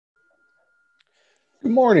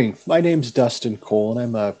Good morning. My name's Dustin Cole, and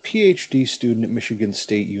I'm a PhD student at Michigan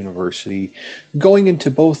State University, going into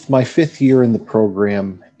both my fifth year in the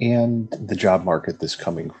program and the job market this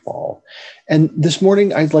coming fall. And this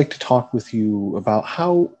morning, I'd like to talk with you about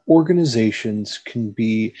how organizations can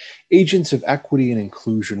be agents of equity and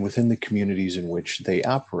inclusion within the communities in which they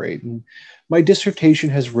operate. And my dissertation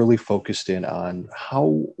has really focused in on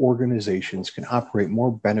how organizations can operate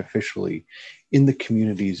more beneficially in the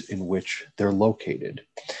communities in which they're located.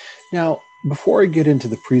 Now, before I get into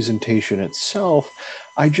the presentation itself,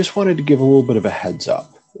 I just wanted to give a little bit of a heads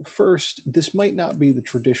up. First, this might not be the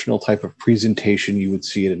traditional type of presentation you would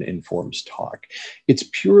see at an Informs talk. It's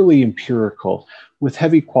purely empirical with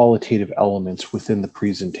heavy qualitative elements within the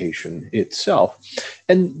presentation itself.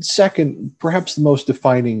 And second, perhaps the most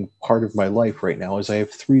defining part of my life right now is I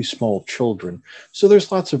have three small children. So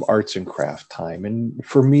there's lots of arts and craft time. And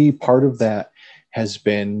for me, part of that has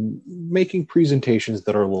been making presentations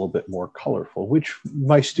that are a little bit more colorful, which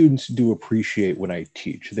my students do appreciate when I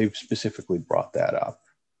teach. They've specifically brought that up.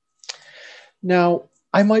 Now,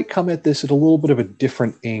 I might come at this at a little bit of a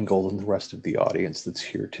different angle than the rest of the audience that's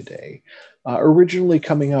here today. Originally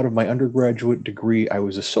coming out of my undergraduate degree, I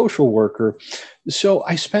was a social worker. So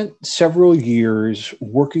I spent several years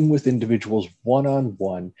working with individuals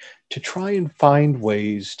one-on-one to try and find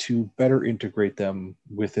ways to better integrate them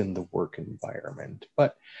within the work environment.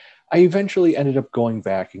 But I eventually ended up going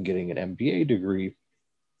back and getting an MBA degree,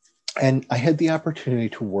 and I had the opportunity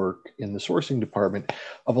to work in the sourcing department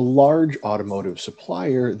of a large automotive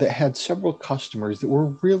supplier that had several customers that were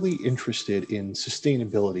really interested in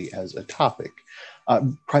sustainability as a topic,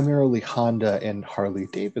 primarily Honda and Harley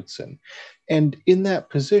Davidson. And in that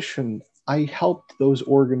position, I helped those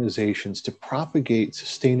organizations to propagate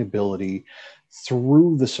sustainability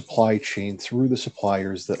through the supply chain, through the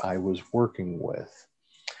suppliers that I was working with.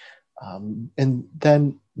 And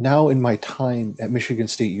then now in my time at Michigan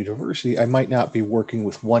State University, I might not be working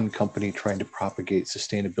with one company trying to propagate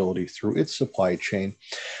sustainability through its supply chain,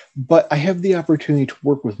 but I have the opportunity to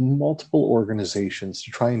work with multiple organizations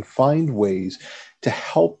to try and find ways to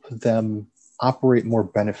help them operate more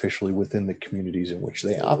beneficially within the communities in which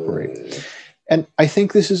they operate. And I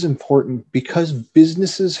think this is important because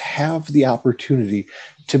businesses have the opportunity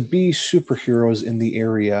to be superheroes in the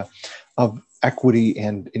area of equity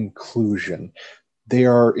and inclusion. They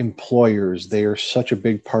are employers. They are such a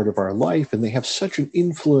big part of our life, and they have such an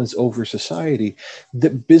influence over society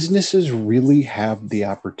that businesses really have the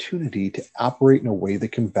opportunity to operate in a way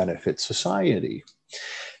that can benefit society.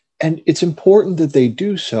 And it's important that they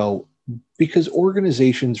do so because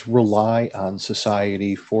organizations rely on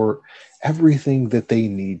society for everything that they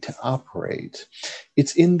need to operate.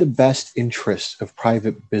 It's in the best interest of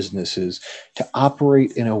private businesses to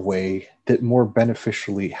operate in a way that more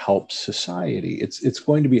beneficially helps society. It's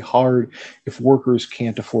going to be hard if workers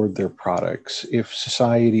can't afford their products, if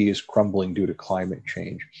society is crumbling due to climate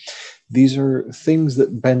change. These are things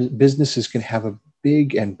that businesses can have a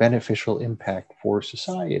big and beneficial impact for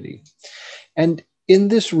society. And in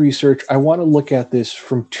this research, I want to look at this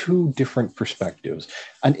from two different perspectives,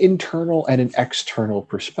 an internal and an external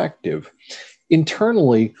perspective.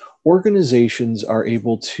 Internally, organizations are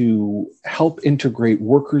able to help integrate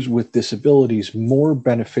workers with disabilities more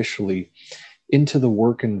beneficially into the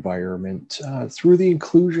work environment through the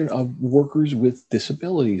inclusion of workers with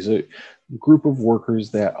disabilities, a group of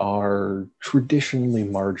workers that are traditionally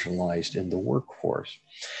marginalized in the workforce.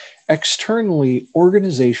 Externally,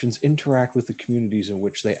 organizations interact with the communities in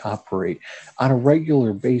which they operate on a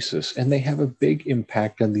regular basis, and they have a big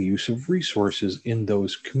impact on the use of resources in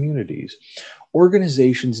those communities.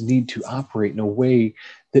 Organizations need to operate in a way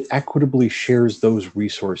that equitably shares those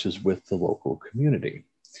resources with the local community.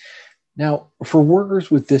 Now, for workers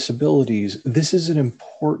with disabilities, this is an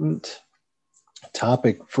important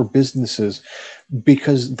topic for businesses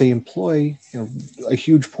because they employ a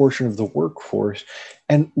huge portion of the workforce,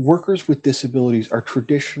 and workers with disabilities are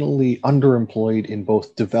traditionally underemployed in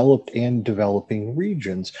both developed and developing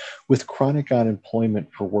regions, with chronic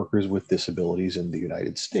unemployment for workers with disabilities in the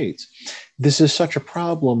United States. This is such a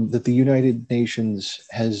problem that the United Nations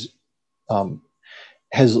has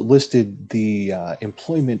listed the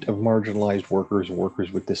employment of marginalized workers and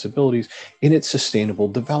workers with disabilities in its sustainable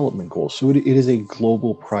development goals. So it is a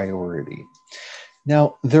global priority.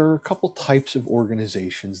 Now, there are a couple types of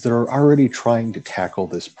organizations that are already trying to tackle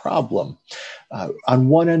this problem. On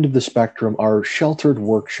one end of the spectrum are sheltered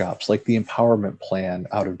workshops like the Empowerment Plan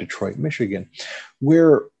out of Detroit, Michigan,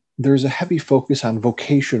 where there's a heavy focus on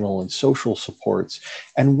vocational and social supports,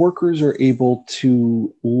 and workers are able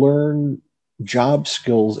to learn job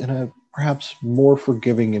skills in a perhaps more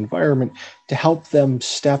forgiving environment to help them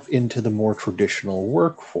step into the more traditional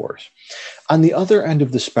workforce. On the other end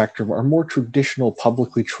of the spectrum are more traditional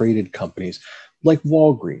publicly traded companies like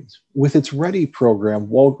Walgreens. With its Ready program,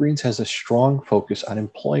 Walgreens has a strong focus on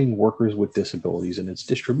employing workers with disabilities in its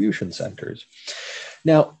distribution centers.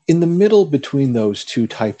 Now, in the middle between those two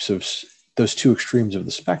extremes of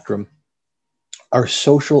the spectrum are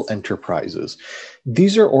social enterprises.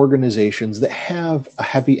 These are organizations that have a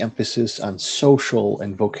heavy emphasis on social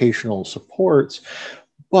and vocational supports,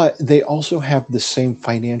 but they also have the same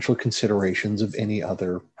financial considerations of any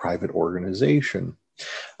other private organization.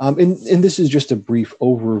 And this is just a brief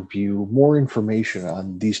overview. More information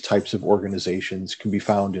on these types of organizations can be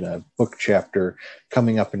found in a book chapter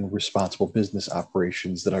coming up in Responsible Business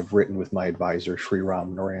Operations that I've written with my advisor,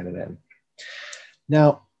 Sriram Narananan.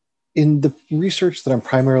 Now, in the research that I'm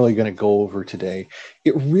primarily going to go over today,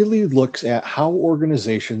 it really looks at how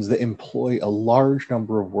organizations that employ a large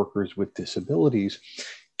number of workers with disabilities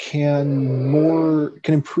can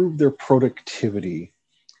improve their productivity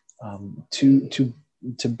to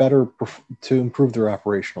improve their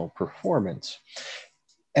operational performance.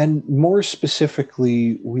 And more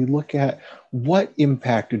specifically, we look at what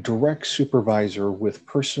impact a direct supervisor with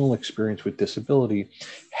personal experience with disability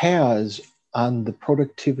has on the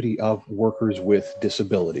productivity of workers with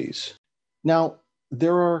disabilities. Now,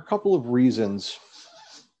 there are a couple of reasons.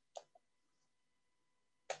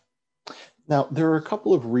 That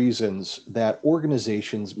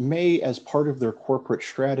organizations may, as part of their corporate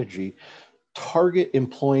strategy, target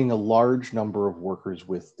employing a large number of workers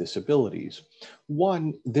with disabilities.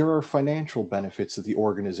 One, there are financial benefits that the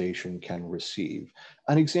organization can receive.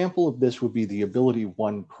 An example of this would be the Ability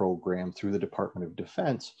One program through the Department of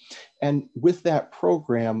Defense. And with that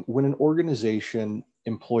program, when an organization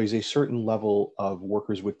employs a certain level of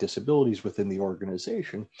workers with disabilities within the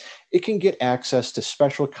organization, it can get access to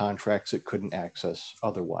special contracts it couldn't access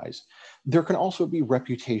otherwise. There can also be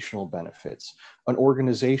reputational benefits. An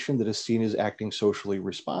organization that is seen as acting socially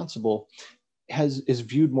responsible is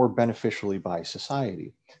viewed more beneficially by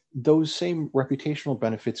society. Those same reputational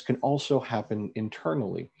benefits can also happen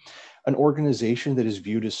internally. An organization that is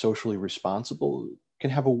viewed as socially responsible can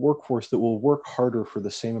have a workforce that will work harder for the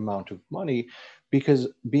same amount of money, because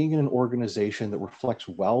being in an organization that reflects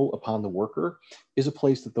well upon the worker is a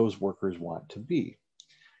place that those workers want to be.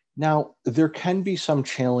 Now, there can be some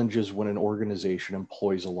challenges when an organization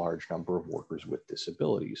employs a large number of workers with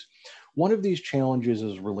disabilities. One of these challenges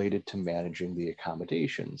is related to managing the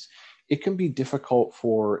accommodations. It can be difficult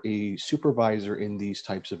for a supervisor in these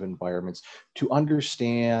types of environments to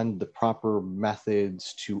understand the proper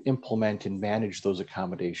methods to implement and manage those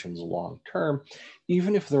accommodations long term,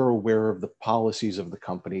 even if they're aware of the policies of the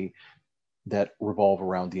company that revolve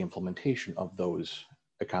around the implementation of those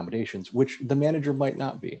accommodations, which the manager might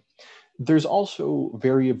not be. There's also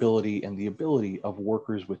variability in the ability of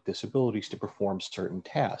workers with disabilities to perform certain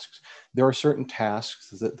tasks. There are certain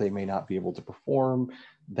tasks that they may not be able to perform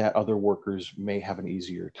that other workers may have an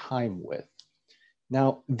easier time with.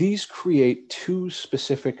 Now, these create two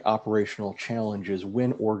specific operational challenges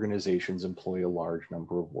when organizations employ a large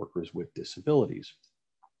number of workers with disabilities.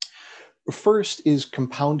 First is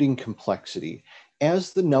compounding complexity.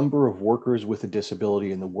 As the number of workers with a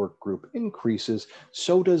disability in the work group increases,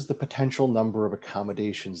 so does the potential number of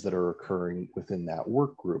accommodations that are occurring within that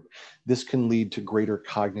work group. This can lead to greater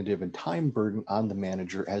cognitive and time burden on the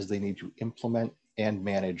manager as they need to implement and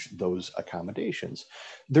manage those accommodations.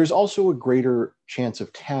 There's also a greater chance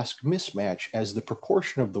of task mismatch as the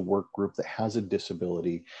proportion of the work group that has a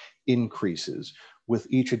disability increases. With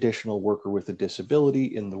each additional worker with a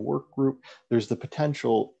disability in the work group, there's the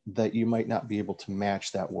potential that you might not be able to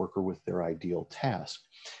match that worker with their ideal task.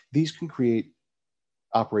 These can create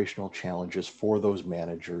operational challenges for those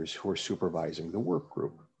managers who are supervising the work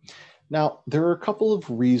group. Now, there are a couple of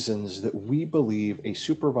reasons that we believe a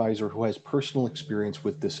supervisor who has personal experience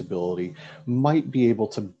with disability might be able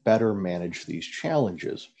to better manage these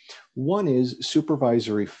challenges. One is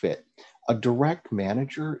supervisory fit. A direct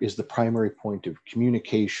manager is the primary point of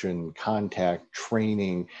communication, contact,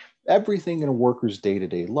 training, everything in a worker's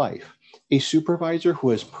day-to-day life. A supervisor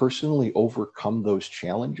who has personally overcome those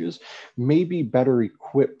challenges may be better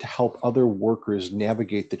equipped to help other workers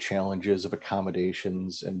navigate the challenges of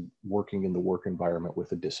accommodations and working in the work environment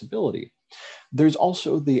with a disability. There's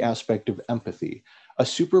also the aspect of empathy. A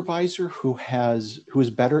supervisor who is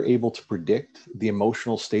better able to predict the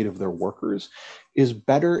emotional state of their workers is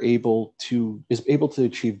able to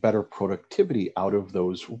achieve better productivity out of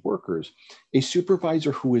those workers. A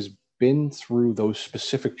supervisor who is been through those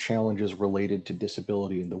specific challenges related to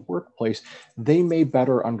disability in the workplace, they may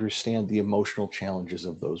better understand the emotional challenges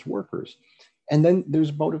of those workers. And then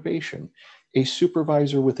there's motivation. A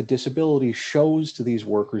supervisor with a disability shows to these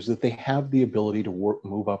workers that they have the ability to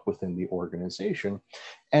move up within the organization.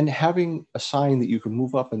 And having a sign that you can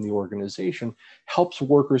move up in the organization helps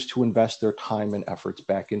workers to invest their time and efforts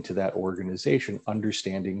back into that organization,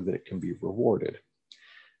 understanding that it can be rewarded.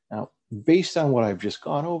 Now, based on what I've just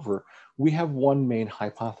gone over, we have one main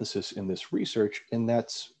hypothesis in this research, and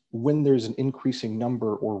that's when there's an increasing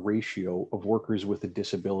number or ratio of workers with a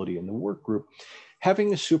disability in the work group,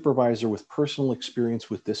 having a supervisor with personal experience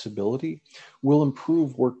with disability will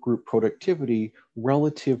improve work group productivity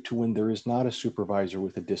relative to when there is not a supervisor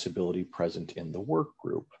with a disability present in the work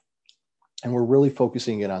group. And we're really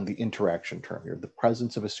focusing in on the interaction term here, the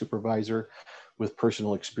presence of a supervisor with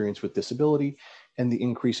personal experience with disability and the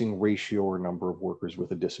increasing ratio or number of workers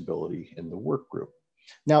with a disability in the work group.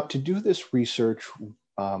 Now, to do this research,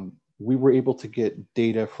 we were able to get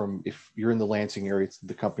data from, if you're in the Lansing area,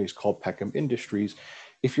 the company is called Peckham Industries.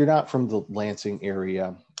 If you're not from the Lansing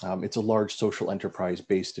area, it's a large social enterprise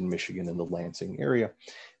based in Michigan in the Lansing area.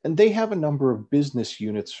 And they have a number of business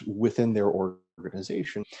units within their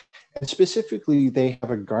organization. And specifically, they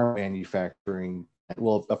have a garment manufacturing,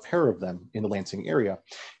 well, a pair of them in the Lansing area.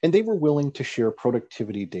 And they were willing to share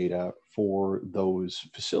productivity data for those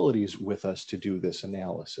facilities with us to do this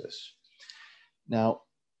analysis. Now,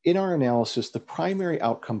 in our analysis, the primary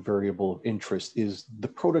outcome variable of interest is the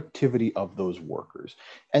productivity of those workers.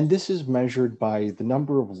 And this is measured by the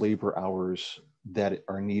number of labor hours that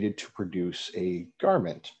are needed to produce a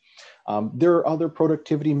garment. There are other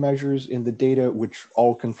productivity measures in the data which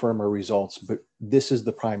all confirm our results, but this is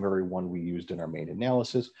the primary one we used in our main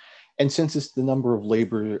analysis. And since it's the number of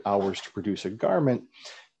labor hours to produce a garment,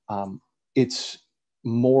 it's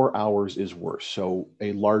more hours is worse. So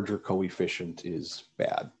a larger coefficient is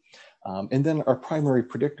bad. And then our primary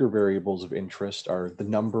predictor variables of interest are the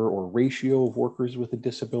number or ratio of workers with a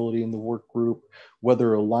disability in the work group,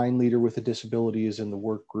 whether a line leader with a disability is in the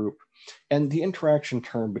work group, and the interaction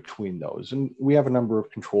term between those. And we have a number of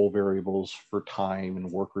control variables for time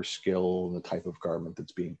and worker skill and the type of garment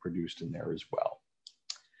that's being produced in there as well.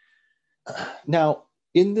 Now,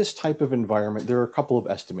 in this type of environment, there are a couple of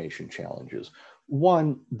estimation challenges.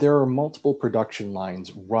 One, there are multiple production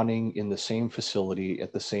lines running in the same facility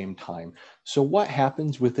at the same time. So what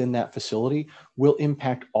happens within that facility will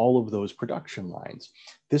impact all of those production lines.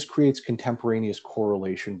 This creates contemporaneous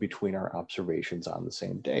correlation between our observations on the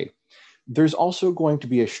same day. There's also going to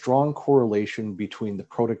be a strong correlation between the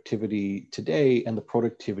productivity today and the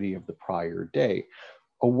productivity of the prior day.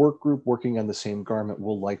 A work group working on the same garment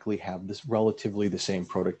will likely have this relatively the same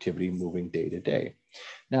productivity moving day to day.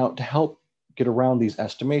 Now, to help get around these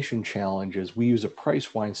estimation challenges, we use a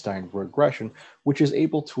Price-Weinstein regression, which is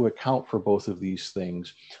able to account for both of these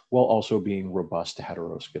things while also being robust to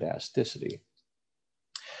heteroscedasticity.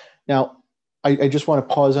 Now, I just want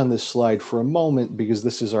to pause on this slide for a moment because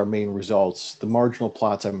this is our main results. The marginal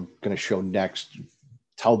plots I'm going to show next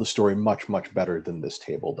tell the story much, much better than this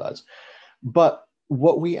table does. But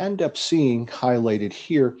what we end up seeing highlighted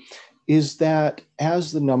here is that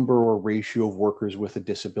as the number or ratio of workers with a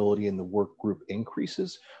disability in the work group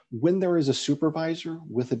increases, when there is a supervisor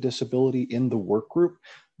with a disability in the work group,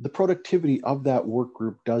 the productivity of that work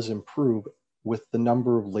group does improve with the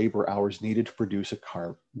number of labor hours needed to produce a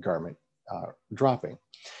garment dropping.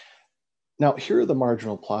 Now, here are the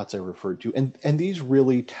marginal plots I referred to, and these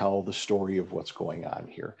really tell the story of what's going on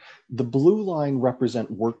here. The blue line represent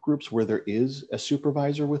work groups where there is a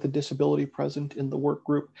supervisor with a disability present in the work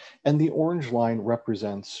group, and the orange line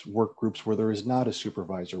represents work groups where there is not a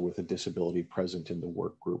supervisor with a disability present in the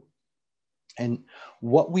work group. And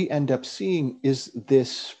what we end up seeing is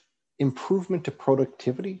this improvement to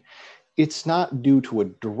productivity. It's not due to a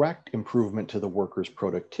direct improvement to the worker's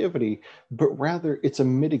productivity, but rather it's a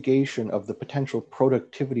mitigation of the potential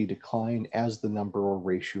productivity decline as the number or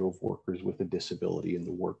ratio of workers with a disability in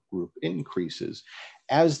the work group increases.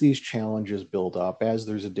 As these challenges build up, as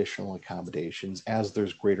there's additional accommodations, as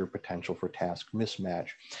there's greater potential for task mismatch,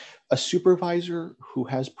 a supervisor who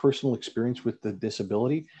has personal experience with the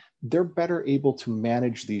disability, they're better able to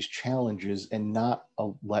manage these challenges and not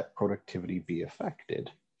let productivity be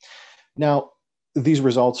affected. Now, these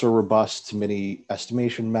results are robust to many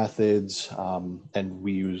estimation methods, and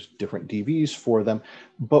we use different DVs for them.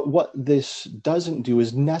 But what this doesn't do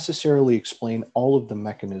is necessarily explain all of the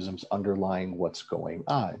mechanisms underlying what's going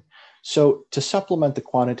on. So to supplement the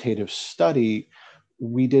quantitative study,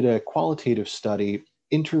 we did a qualitative study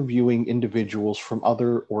interviewing individuals from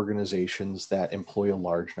other organizations that employ a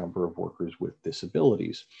large number of workers with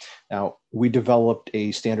disabilities. Now, we developed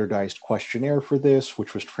a standardized questionnaire for this,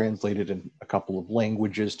 which was translated in a couple of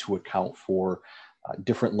languages to account for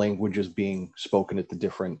different languages being spoken at the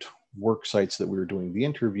different work sites that we were doing the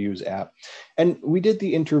interviews at. And we did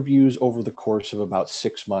the interviews over the course of about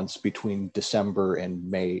 6 months between December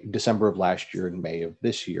of last year and May of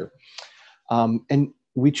this year. And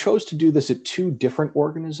we chose to do this at 2 different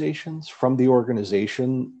organizations from the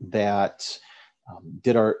organization that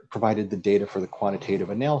provided the data for the quantitative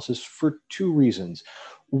analysis for 2 reasons.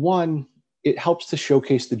 One, it helps to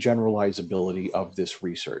showcase the generalizability of this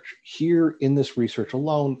research. Here in this research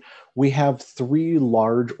alone, we have 3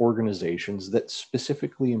 large organizations that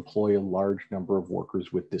specifically employ a large number of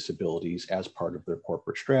workers with disabilities as part of their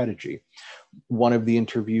corporate strategy. One of the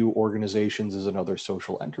interview organizations is another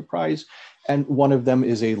social enterprise, and one of them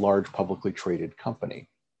is a large publicly traded company.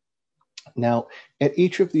 Now, at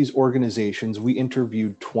each of these organizations, we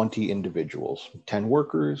interviewed 20 individuals, 10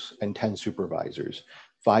 workers and 10 supervisors,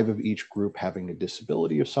 5 of each group having a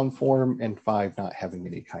disability of some form and 5 not having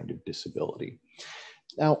any kind of disability.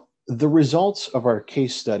 Now, the results of our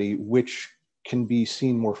case study, which can be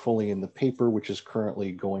seen more fully in the paper, which is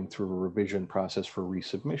currently going through a revision process for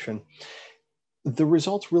resubmission, the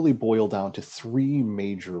results really boil down to 3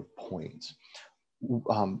 major points.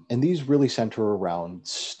 And these really center around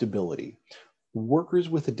stability. Workers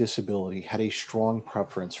with a disability had a strong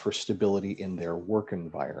preference for stability in their work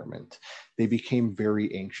environment. They became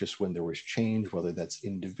very anxious when there was change, whether that's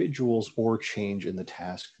individuals or change in the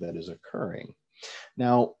task that is occurring.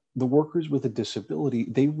 Now, the workers with a disability,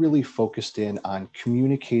 they really focused in on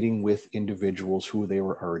communicating with individuals who they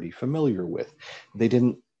were already familiar with. They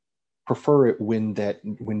didn't prefer it when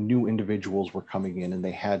new individuals were coming in and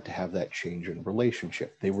they had to have that change in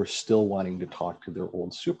relationship. They were still wanting to talk to their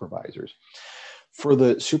old supervisors. For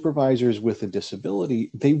the supervisors with a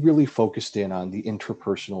disability, they really focused in on the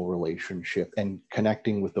interpersonal relationship and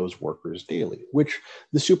connecting with those workers daily, which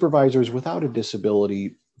the supervisors without a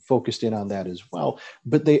disability focused in on that as well.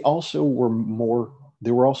 But they were also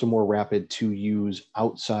more rapid to use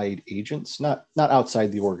outside agents, not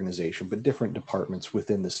outside the organization, but different departments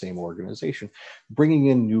within the same organization, bringing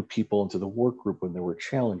in new people into the work group when there were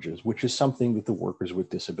challenges, which is something that the workers with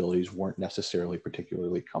disabilities weren't necessarily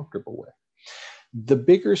particularly comfortable with. The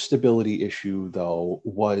bigger stability issue, though,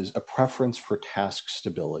 was a preference for task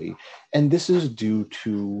stability, and this is due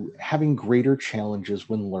to having greater challenges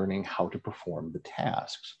when learning how to perform the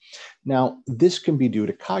tasks. Now, this can be due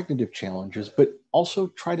to cognitive challenges, but also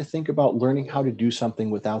try to think about learning how to do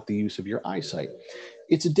something without the use of your eyesight.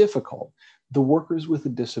 It's difficult. The workers with a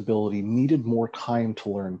disability needed more time to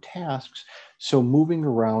learn tasks, so moving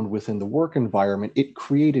around within the work environment, it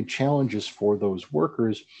created challenges for those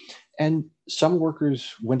workers. And some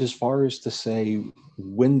workers went as far as to say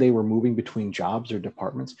when they were moving between jobs or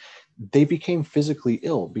departments, they became physically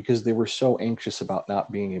ill because they were so anxious about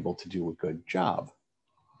not being able to do a good job.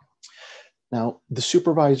 Now, the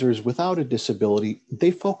supervisors without a disability, they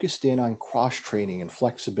focused in on cross-training and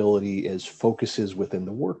flexibility as focuses within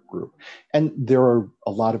the work group. And there are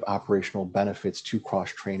a lot of operational benefits to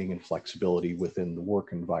cross-training and flexibility within the work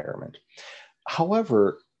environment.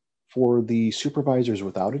 However, for the supervisors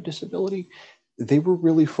without a disability, they were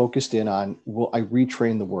really focused in on, well, I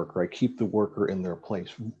retrain the worker, I keep the worker in their place.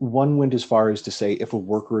 One went as far as to say, if a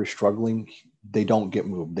worker is struggling, they don't get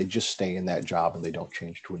moved. They just stay in that job and they don't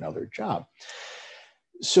change to another job.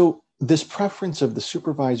 So this preference of the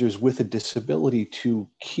supervisors with a disability to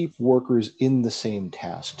keep workers in the same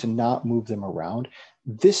task, to not move them around,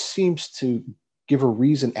 this seems to give a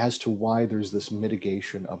reason as to why there's this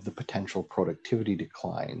mitigation of the potential productivity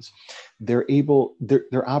declines. They're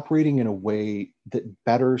operating in a way that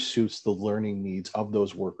better suits the learning needs of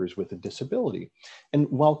those workers with a disability. And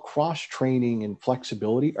while cross-training and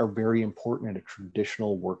flexibility are very important in a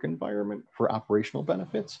traditional work environment for operational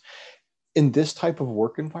benefits, in this type of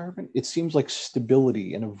work environment, it seems like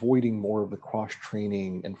stability and avoiding more of the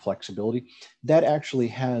cross-training and flexibility, that actually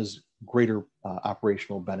has greater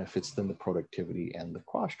operational benefits than the productivity and the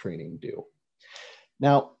cross-training do.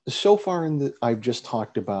 Now, so far I've just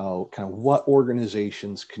talked about kind of what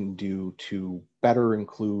organizations can do to better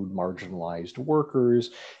include marginalized workers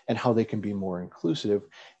and how they can be more inclusive.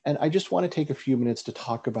 And I just want to take a few minutes to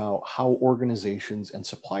talk about how organizations and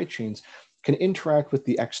supply chains can interact with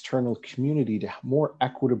the external community to more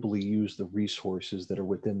equitably use the resources that are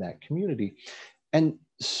within that community. And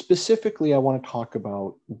specifically, I want to talk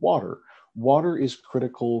about water. Water is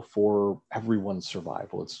critical for everyone's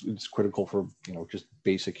survival. It's critical for, just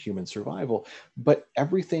basic human survival. But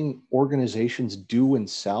everything organizations do and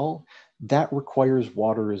sell, that requires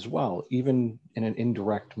water as well, even in an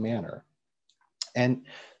indirect manner. And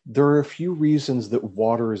there are a few reasons that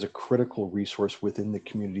water is a critical resource within the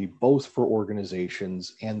community, both for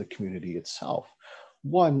organizations and the community itself.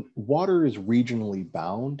 One, water is regionally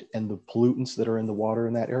bound, and the pollutants that are in the water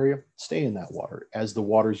in that area stay in that water. As the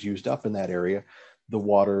water is used up in that area, the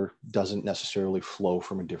water doesn't necessarily flow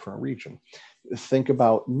from a different region. Think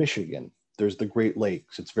about Michigan. There's the Great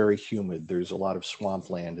Lakes. It's very humid. There's a lot of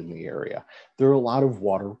swampland in the area. There are a lot of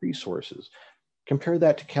water resources. Compare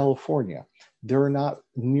that to California. There are not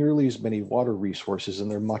nearly as many water resources, and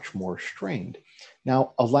they're much more strained.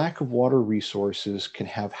 Now, a lack of water resources can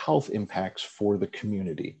have health impacts for the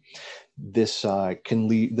community. This can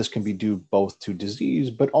be due both to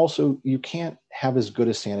disease, but also you can't have as good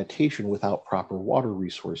a sanitation without proper water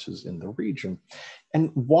resources in the region.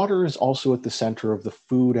 And water is also at the center of the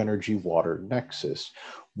food, energy, water nexus.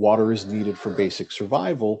 Water is needed for basic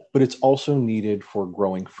survival, but it's also needed for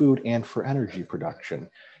growing food and for energy production.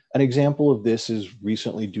 An example of this is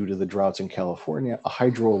recently, due to the droughts in California, a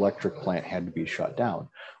hydroelectric plant had to be shut down.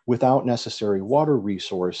 Without necessary water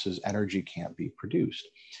resources, energy can't be produced.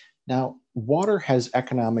 Now, water has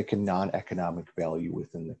economic and non-economic value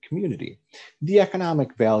within the community. The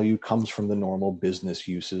economic value comes from the normal business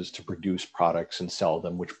uses to produce products and sell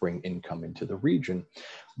them, which bring income into the region.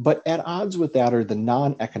 But at odds with that are the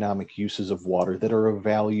non-economic uses of water that are of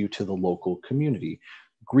value to the local community.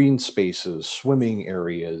 Green spaces, swimming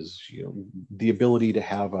areas, the ability to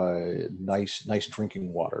have a nice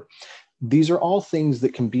drinking water. These are all things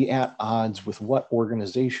that can be at odds with what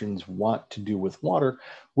organizations want to do with water,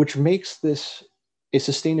 which makes this a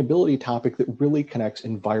sustainability topic that really connects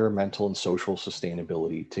environmental and social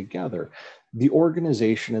sustainability together. The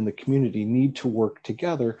organization and the community need to work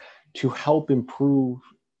together to help improve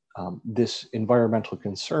this environmental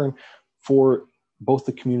concern for both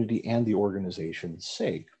the community and the organization's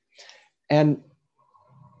sake. And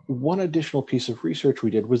one additional piece of research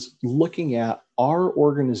we did was looking at, our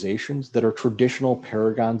organizations that are traditional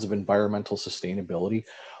paragons of environmental sustainability,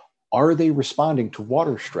 are they responding to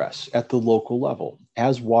water stress at the local level?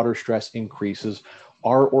 As water stress increases,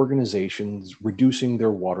 are organizations reducing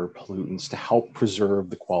their water pollutants to help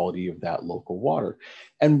preserve the quality of that local water?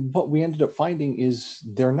 And what we ended up finding is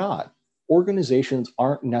they're not. Organizations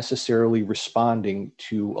aren't necessarily responding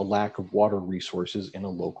to a lack of water resources in a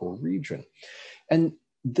local region. And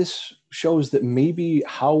this shows that maybe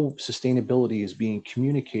how sustainability is being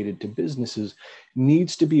communicated to businesses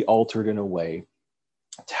needs to be altered in a way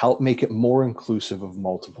to help make it more inclusive of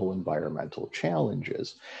multiple environmental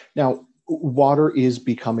challenges. Now, water is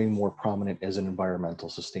becoming more prominent as an environmental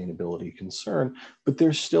sustainability concern, but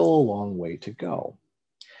there's still a long way to go.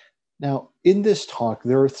 Now, in this talk,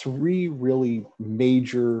 there are three really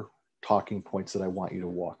major talking points that I want you to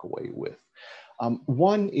walk away with.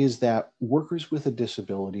 One is that workers with a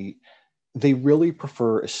disability, they really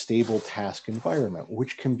prefer a stable task environment,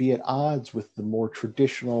 which can be at odds with the more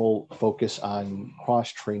traditional focus on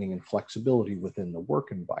cross-training and flexibility within the work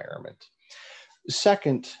environment.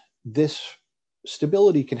 Second, this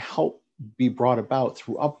stability can help be brought about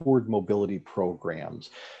through upward mobility programs.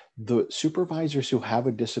 The supervisors who have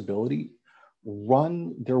a disability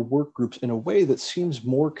run their work groups in a way that seems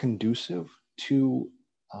more conducive to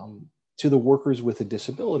the workers with a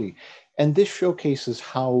disability. And this showcases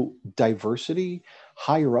how diversity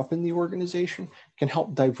higher up in the organization can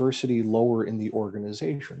help diversity lower in the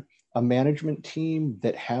organization. A management team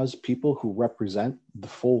that has people who represent the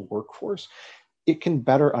full workforce, it can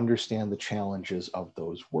better understand the challenges of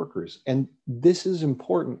those workers. And this is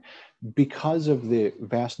important because of the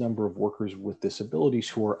vast number of workers with disabilities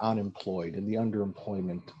who are unemployed and the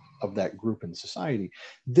underemployment of that group in society.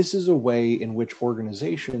 This is a way in which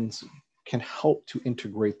organizations can help to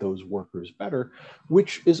integrate those workers better,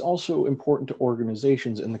 which is also important to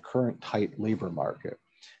organizations in the current tight labor market.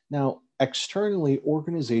 Now, externally,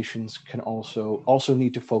 organizations can also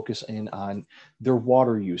need to focus in on their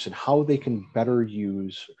water use and how they can better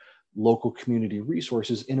use local community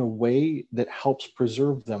resources in a way that helps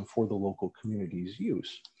preserve them for the local community's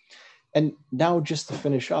use. And now, just to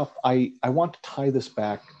finish up, I want to tie this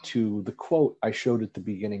back to the quote I showed at the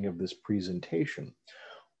beginning of this presentation.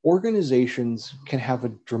 Organizations can have a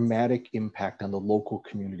dramatic impact on the local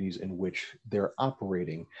communities in which they're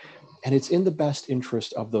operating. And it's in the best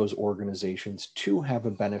interest of those organizations to have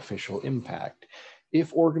a beneficial impact.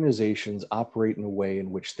 If organizations operate in a way in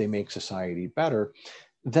which they make society better,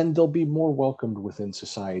 then they'll be more welcomed within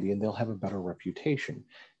society and they'll have a better reputation.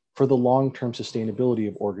 for the long-term sustainability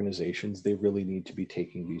of organizations, they really need to be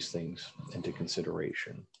taking these things into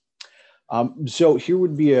consideration. So here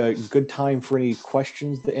would be a good time for any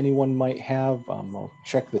questions that anyone might have. I'll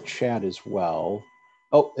check the chat as well.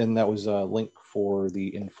 Oh, and that was a link for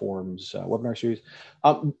the Informs webinar series.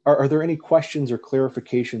 Are there any questions or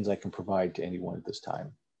clarifications I can provide to anyone at this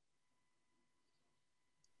time?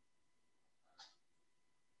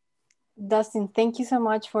 Dustin, thank you so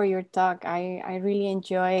much for your talk. I really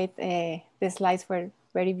enjoyed the slides were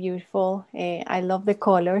very beautiful. I love the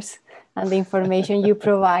colors and the information you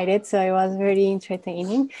provided. So it was very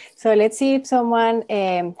entertaining. So let's see if someone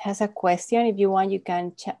has a question. If you want, you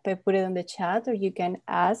can put it in the chat, or you can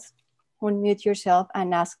ask, unmute yourself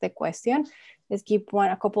and ask the question. Let's give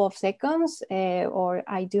a couple of seconds, or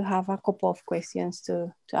I do have a couple of questions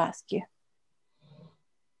to ask you.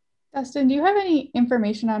 Dustin, do you have any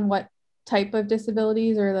information on what type of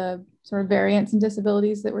disabilities or the sort of variance in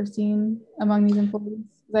disabilities that we're seeing among these employees?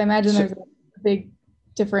 Because I imagine there's a big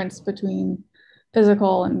difference between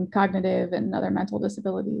physical and cognitive and other mental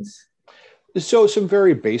disabilities. So some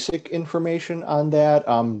very basic information on that.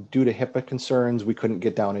 Due to HIPAA concerns, we couldn't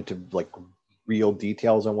get down into like real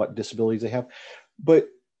details on what disabilities they have. But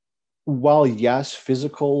while yes,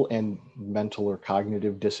 physical and mental or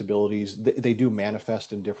cognitive disabilities, they do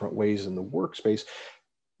manifest in different ways in the workspace,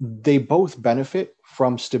 they both benefit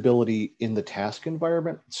from stability in the task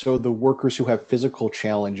environment. So the workers who have physical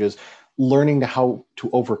challenges, learning how to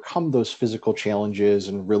overcome those physical challenges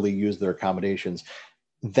and really use their accommodations,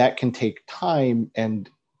 that can take time, and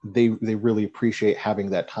they really appreciate having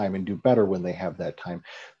that time and do better when they have that time.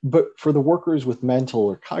 But for the workers with mental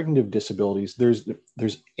or cognitive disabilities, there's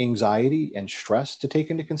anxiety and stress to take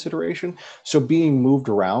into consideration. So being moved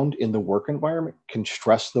around in the work environment can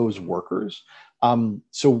stress those workers.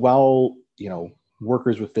 So while,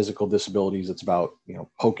 workers with physical disabilities, it's about,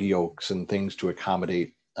 pokey-yokes and things to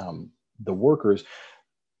accommodate the workers.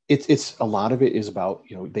 It's a lot of it is about,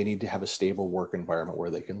 they need to have a stable work environment where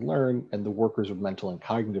they can learn. And the workers with mental and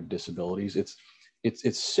cognitive disabilities,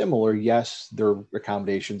 it's similar. Yes, their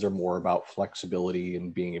accommodations are more about flexibility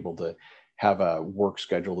and being able to have a work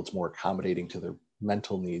schedule that's more accommodating to their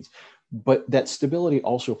mental needs. But that stability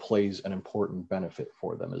also plays an important benefit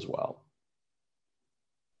for them as well.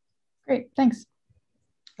 Great, thanks.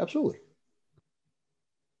 Absolutely.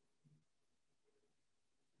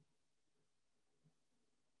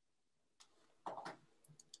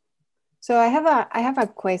 So I have a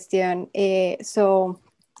question.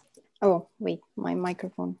 Oh wait, my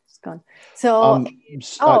microphone is gone. So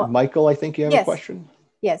Michael, I think you have a question.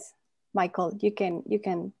 Yes, Michael, you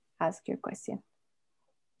can ask your question.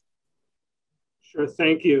 Sure,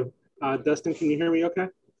 thank you. Dustin, can you hear me okay?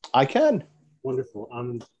 I can. Wonderful.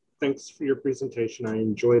 Thanks for your presentation. I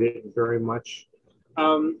enjoyed it very much.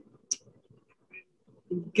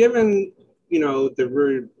 Given, the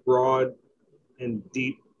very broad and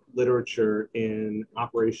deep literature in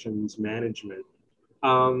operations management,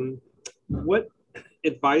 what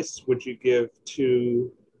advice would you give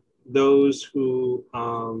to those who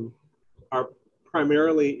are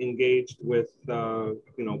primarily engaged with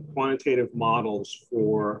quantitative models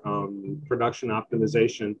for production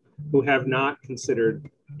optimization, who have not considered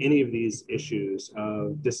any of these issues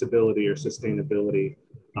of disability or sustainability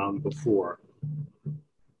before?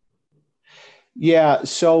 Yeah,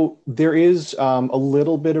 so there is a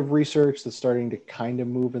little bit of research that's starting to kind of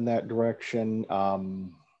move in that direction.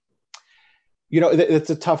 It's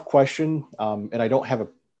a tough question, and I don't have a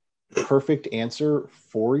perfect answer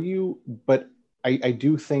for you, but I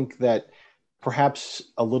do think that perhaps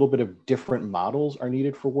a little bit of different models are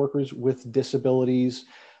needed for workers with disabilities.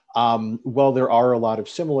 While there are a lot of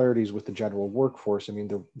similarities with the general workforce, I mean,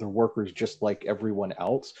 they're workers just like everyone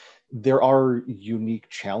else. There are unique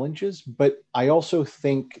challenges, but I also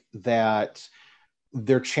think that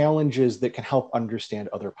they're challenges that can help understand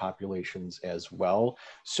other populations as well.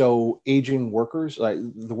 So aging workers,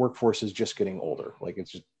 the workforce is just getting older. Like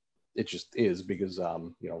it just is because,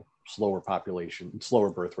 slower population, slower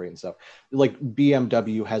birth rate and stuff. Like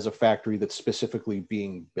BMW has a factory that's specifically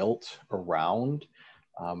being built around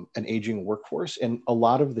an aging workforce. And a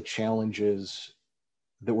lot of the challenges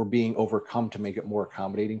that were being overcome to make it more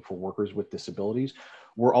accommodating for workers with disabilities,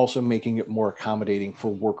 we're also making it more accommodating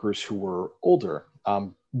for workers who were older.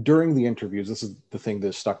 During the interviews, this is the thing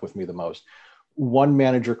that stuck with me the most. One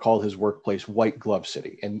manager called his workplace White Glove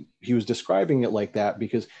City. And he was describing it like that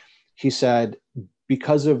because he said,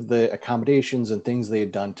 because of the accommodations and things they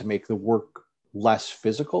had done to make the work less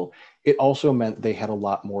physical, it also meant they had a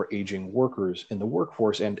lot more aging workers in the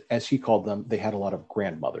workforce. And as he called them, they had a lot of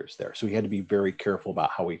grandmothers there. So he had to be very careful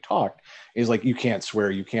about how he talked. He's like, you can't swear,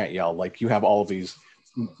 you can't yell. Like, you have all of these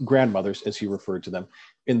grandmothers, as he referred to them,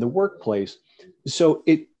 in the workplace. So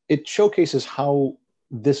it showcases how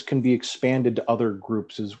this can be expanded to other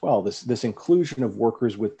groups as well. This inclusion of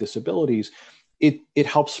workers with disabilities, it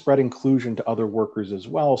helps spread inclusion to other workers as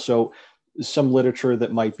well. So some literature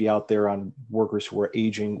that might be out there on workers who are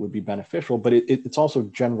aging would be beneficial, but it's also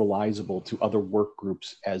generalizable to other work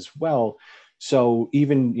groups as well. So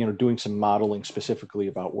even, doing some modeling specifically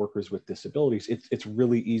about workers with disabilities, it's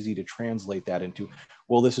really easy to translate that into,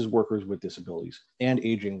 well, this is workers with disabilities and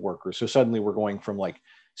aging workers. So suddenly we're going from like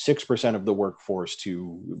 6% of the workforce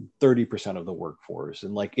to 30% of the workforce.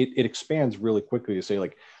 And like, it expands really quickly to say,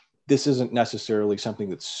 like, this isn't necessarily something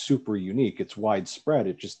that's super unique. It's widespread.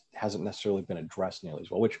 It just hasn't necessarily been addressed nearly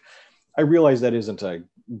as well, which I realize that isn't a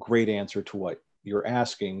great answer to what you're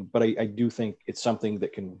asking, but I do think it's something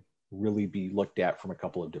that can really be looked at from a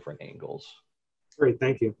couple of different angles. Great,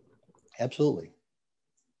 thank you. Absolutely.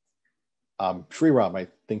 Sriram, I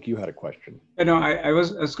think you had a question. No, I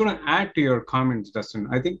was going to add to your comments, Dustin.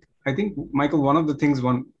 I think Michael, one of the things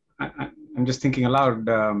I'm just thinking aloud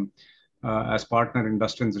as partner in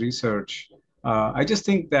Dustin's research. I just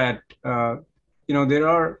think that there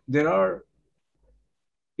are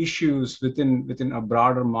issues within a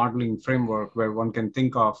broader modeling framework where one can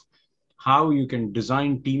think of how you can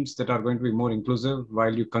design teams that are going to be more inclusive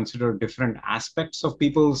while you consider different aspects of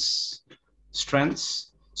people's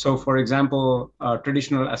strengths. So, for example,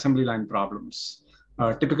 traditional assembly line problems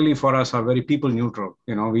typically for us are very people neutral.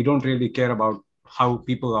 We don't really care about how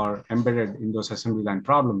people are embedded in those assembly line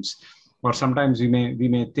problems. Or sometimes we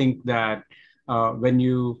may think that when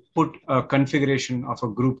you put a configuration of a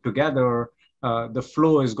group together, the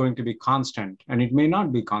flow is going to be constant, and it may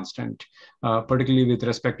not be constant, particularly with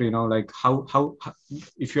respect to, like how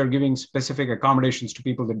if you're giving specific accommodations to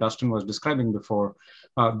people that Dustin was describing before,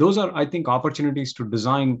 those are, I think, opportunities to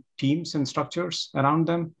design teams and structures around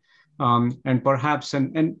them. And perhaps,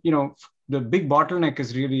 and the big bottleneck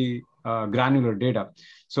is really granular data.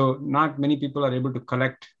 So not many people are able to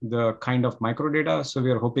collect the kind of micro data. So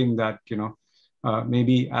we are hoping that,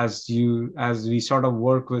 maybe as we sort of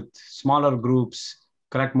work with smaller groups,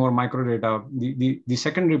 collect more micro data. The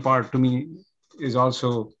secondary part to me is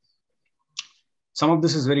also, some of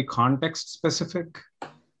this is very context specific.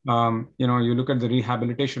 You look at the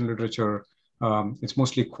rehabilitation literature, it's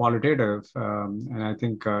mostly qualitative. And I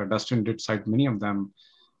think Dustin did cite many of them.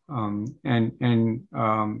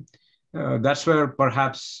 That's where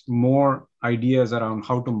perhaps more ideas around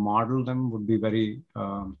how to model them would be very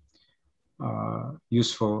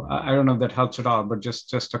useful. I don't know if that helps at all, but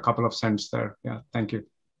just a couple of cents there. Yeah, thank you.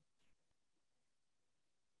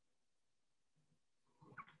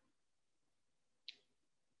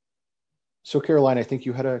 So Caroline, I think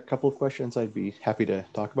you had a couple of questions I'd be happy to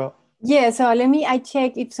talk about. Yeah, so I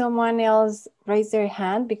check if someone else raised their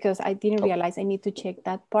hand, because I didn't realize I need to check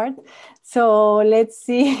that part. So let's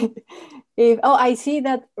see if, I see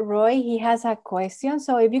that Roy, he has a question.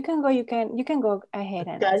 So if you can go, you can go ahead.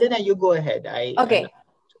 Carolina, you go ahead. Okay.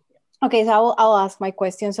 Okay, so I'll ask my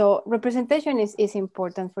question. So representation is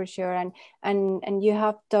important for sure. And you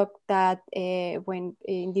have talked that when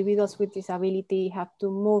individuals with disability have to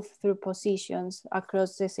move through positions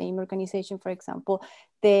across the same organization, for example,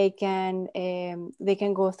 they can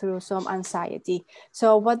go through some anxiety.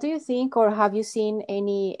 So what do you think, or have you seen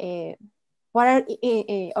any, what are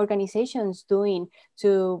organizations doing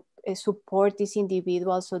to support these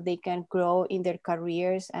individuals so they can grow in their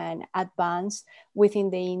careers and advance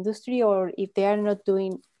within the industry? Or if they are not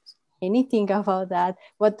doing anything about that,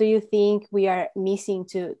 what do you think we are missing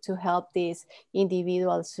to help these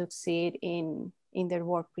individuals succeed in their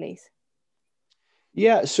workplace?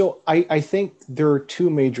 Yeah, so I think there are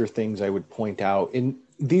two major things I would point out, and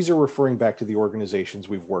these are referring back to the organizations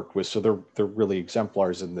we've worked with, so they're really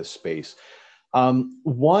exemplars in this space.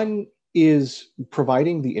 One is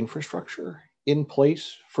providing the infrastructure in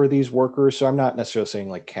place for these workers. So I'm not necessarily saying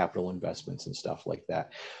like capital investments and stuff like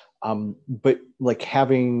that, but like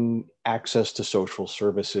having access to social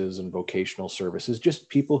services and vocational services, just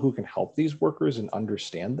people who can help these workers and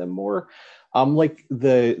understand them more. Like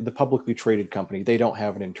the publicly traded company, they don't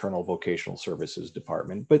have an internal vocational services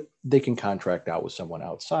department, but they can contract out with someone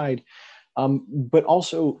outside. But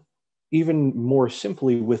also, even more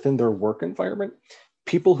simply, within their work environment,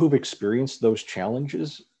 people who've experienced those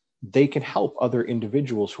challenges, they can help other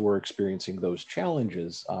individuals who are experiencing those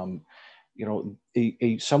challenges. you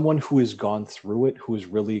know, someone who has gone through it, who has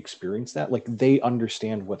really experienced that, like they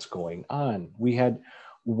understand what's going on. We had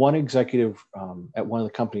one executive at one of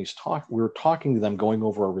the companies we were talking to them, going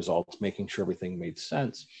over our results, making sure everything made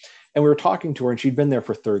sense. And we were talking to her, and she'd been there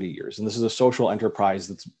for 30 years. And this is a social enterprise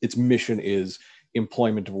that's its mission is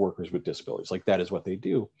employment of workers with disabilities. Like that is what they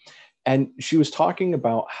do. And she was talking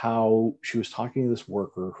about how she was talking to this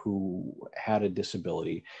worker who had a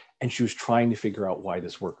disability, and she was trying to figure out why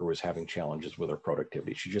this worker was having challenges with her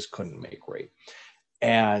productivity. She just couldn't make rate.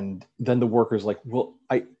 And then the worker's like, well,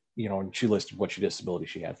 and she listed what disability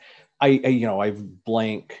she had. I've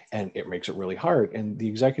blank, and it makes it really hard. And the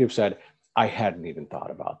executive said, I hadn't even thought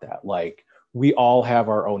about that. Like, we all have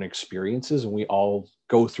our own experiences, and we all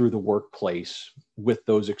go through the workplace with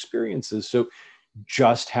those experiences. So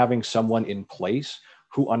just having someone in place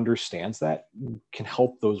who understands that can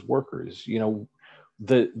help those workers. You know,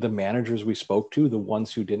 the managers we spoke to, the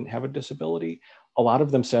ones who didn't have a disability, a lot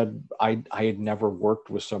of them said, I had never worked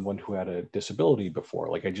with someone who had a disability before.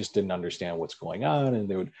 Like, I just didn't understand what's going on. And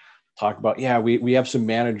they would talk about, yeah, we have some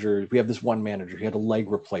managers. We have this one manager, he had a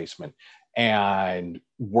leg replacement, and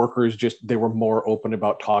workers they were more open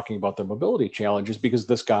about talking about their mobility challenges because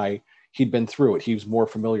this guy, he'd been through it. He was more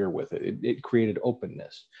familiar with it. It created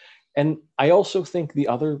openness. And I also think the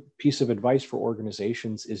other piece of advice for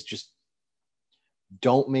organizations is just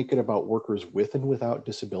don't make it about workers with and without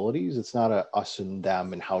disabilities. It's not a us and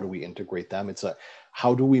them and how do we integrate them. It's a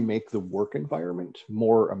how do we make the work environment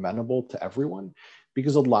more amenable to everyone?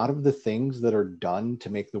 Because a lot of the things that are done to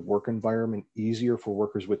make the work environment easier for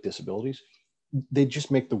workers with disabilities, they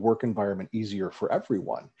just make the work environment easier for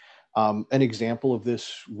everyone. An example of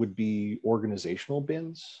this would be organizational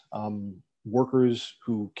bins. Workers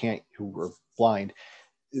who are blind,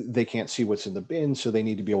 they can't see what's in the bin, so they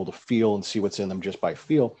need to be able to feel and see what's in them just by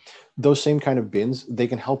feel. Those same kind of bins, they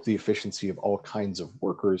can help the efficiency of all kinds of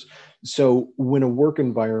workers. So when a work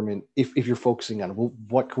environment, if you're focusing on, well,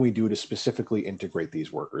 what can we do to specifically integrate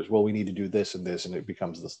these workers? Well, we need to do this and this, and it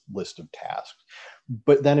becomes this list of tasks.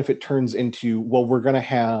 But then if it turns into, well, we're going to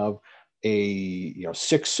have a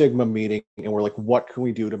Six Sigma meeting, and we're like, what can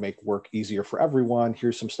we do to make work easier for everyone?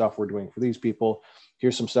 Here's some stuff we're doing for these people.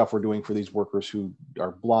 Here's some stuff we're doing for these workers who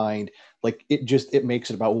are blind. Like it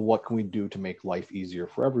makes it about, well, what can we do to make life easier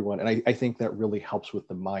for everyone? And I think that really helps with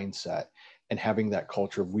the mindset and having that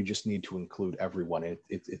culture of we just need to include everyone.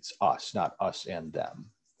 It's us, not us and them.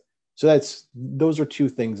 So those are two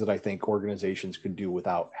things that I think organizations could do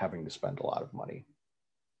without having to spend a lot of money.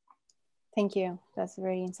 Thank you. That's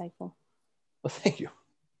very insightful. Well, thank you.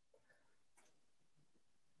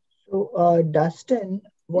 So, Dustin,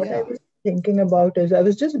 what I was thinking about is I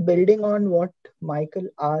was just building on what Michael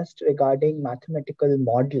asked regarding mathematical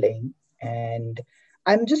modeling. And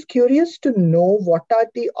I'm just curious to know what are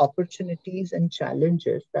the opportunities and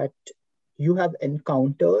challenges that you have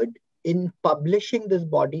encountered in publishing this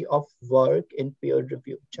body of work in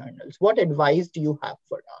peer-reviewed journals. What advice do you have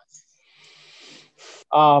for us?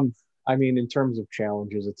 I mean, in terms of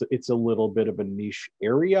challenges, it's a little bit of a niche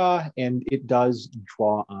area, and it does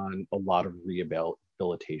draw on a lot of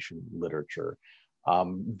rehabilitation literature.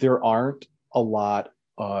 There isn't a lot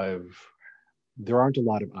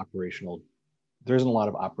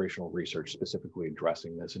of operational research specifically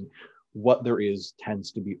addressing this, and what there is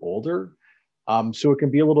tends to be older. So it can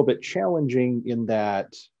be a little bit challenging in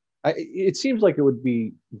that it seems like it would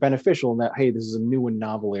be beneficial in that, hey, this is a new and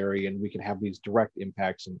novel area, and we can have these direct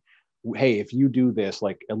impacts. And hey, if you do this,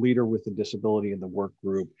 like a leader with a disability in the work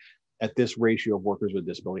group at this ratio of workers with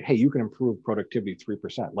disability, hey, you can improve productivity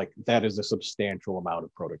 3%. Like that is a substantial amount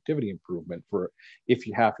of productivity improvement for if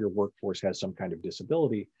half your workforce has some kind of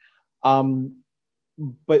disability.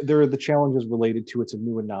 But there are the challenges related to it's a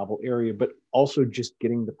new and novel area, but also just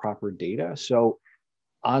getting the proper data. So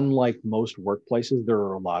unlike most workplaces, there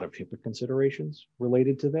are a lot of HIPAA considerations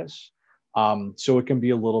related to this. So it can be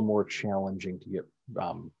a little more challenging to get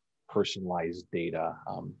personalized data.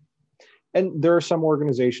 And there are some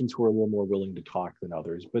organizations who are a little more willing to talk than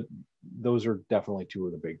others, but those are definitely two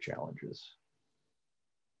of the big challenges.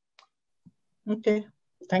 Okay,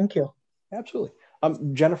 thank you. Absolutely.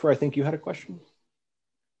 Jennifer, I think you had a question.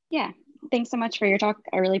 Yeah, thanks so much for your talk.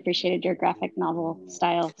 I really appreciated your graphic novel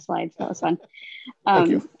style slides. That was fun. Thank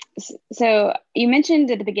you. So you mentioned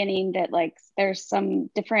at the beginning that like there's some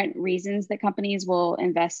different reasons that companies will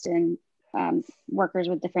invest in workers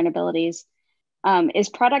with different abilities. Is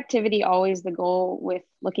productivity always the goal with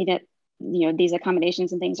looking at these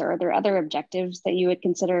accommodations and things, or are there other objectives that you would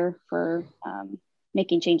consider for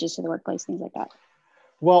making changes to the workplace, things like that?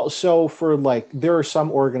 Well, so for there are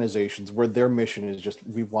some organizations where their mission is just,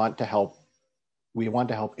 we want to help we want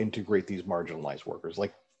to help integrate these marginalized workers.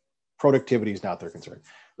 Like productivity is not their concern.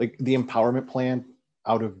 Like the empowerment plan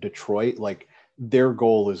out of Detroit, like their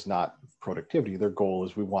goal is not productivity. Their goal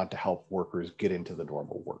is we want to help workers get into the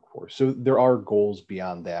normal workforce. So there are goals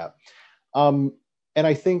beyond that. And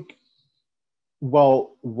I think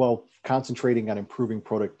while concentrating on improving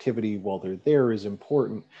productivity while they're there is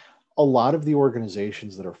important, a lot of the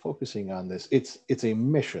organizations that are focusing on this, it's a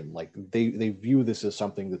mission. Like they view this as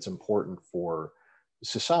something that's important for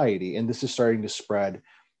society. And this is starting to spread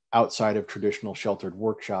outside of traditional sheltered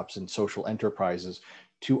workshops and social enterprises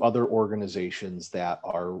to other organizations that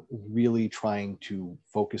are really trying to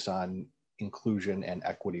focus on inclusion and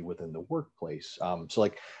equity within the workplace. So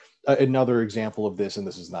like another example of this, and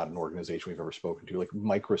this is not an organization we've ever spoken to, like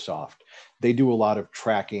Microsoft, they do a lot of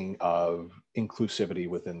tracking of inclusivity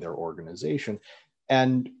within their organization.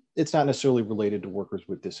 And it's not necessarily related to workers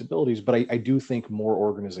with disabilities, but I do think more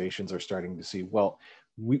organizations are starting to see, well,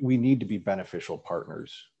 we need to be beneficial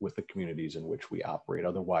partners with the communities in which we operate.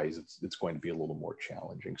 Otherwise, it's going to be a little more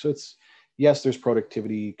challenging. So it's, yes, there's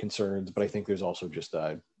productivity concerns, but I think there's also just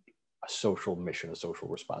a social mission, a social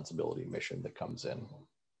responsibility mission that comes in.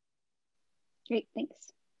 Great,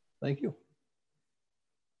 thanks. Thank you.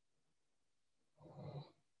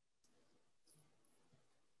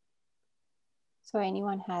 So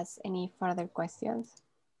anyone has any further questions?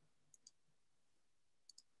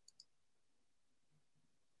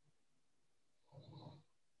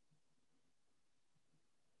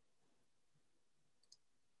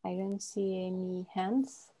 I don't see any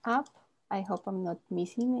hands up. I hope I'm not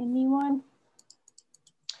missing anyone.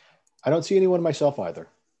 I don't see anyone myself either.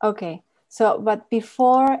 Okay, so, but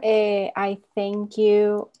before I thank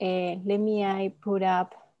you, let me I put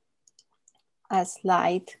up a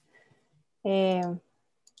slide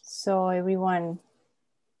so everyone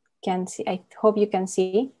can see. I hope you can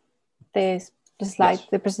see the slide, yes,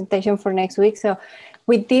 the presentation for next week. So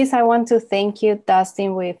with this, I want to thank you,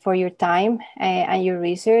 Dustin, for your time and your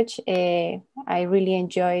research. I really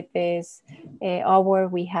enjoyed this hour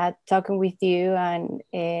we had talking with you and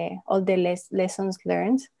all the lessons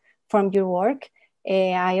learned from your work.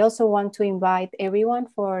 I also want to invite everyone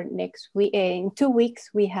for next week. In 2 weeks,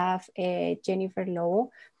 we have Jennifer Lowe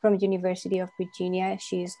from University of Virginia.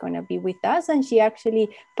 She's going to be with us, and she actually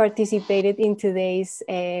participated in today's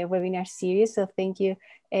webinar series. So thank you,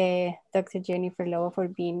 Dr. Jennifer Lowe, for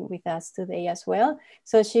being with us today as well.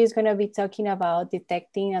 So she's going to be talking about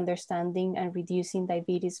detecting, understanding, and reducing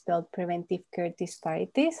diabetes belt preventive care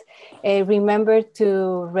disparities. Remember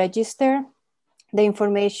to register. The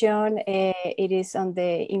information, it is on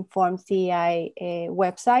the Informed CI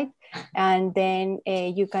website. And then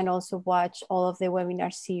you can also watch all of the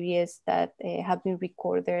webinar series that have been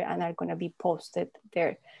recorded and are gonna be posted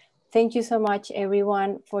there. Thank you so much,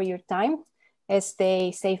 everyone, for your time.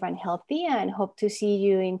 Stay safe and healthy, and hope to see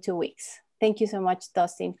you in 2 weeks. Thank you so much,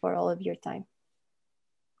 Dustin, for all of your time.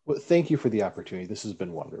 Well, thank you for the opportunity. This has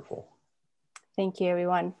been wonderful. Thank you,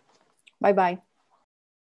 everyone. Bye-bye.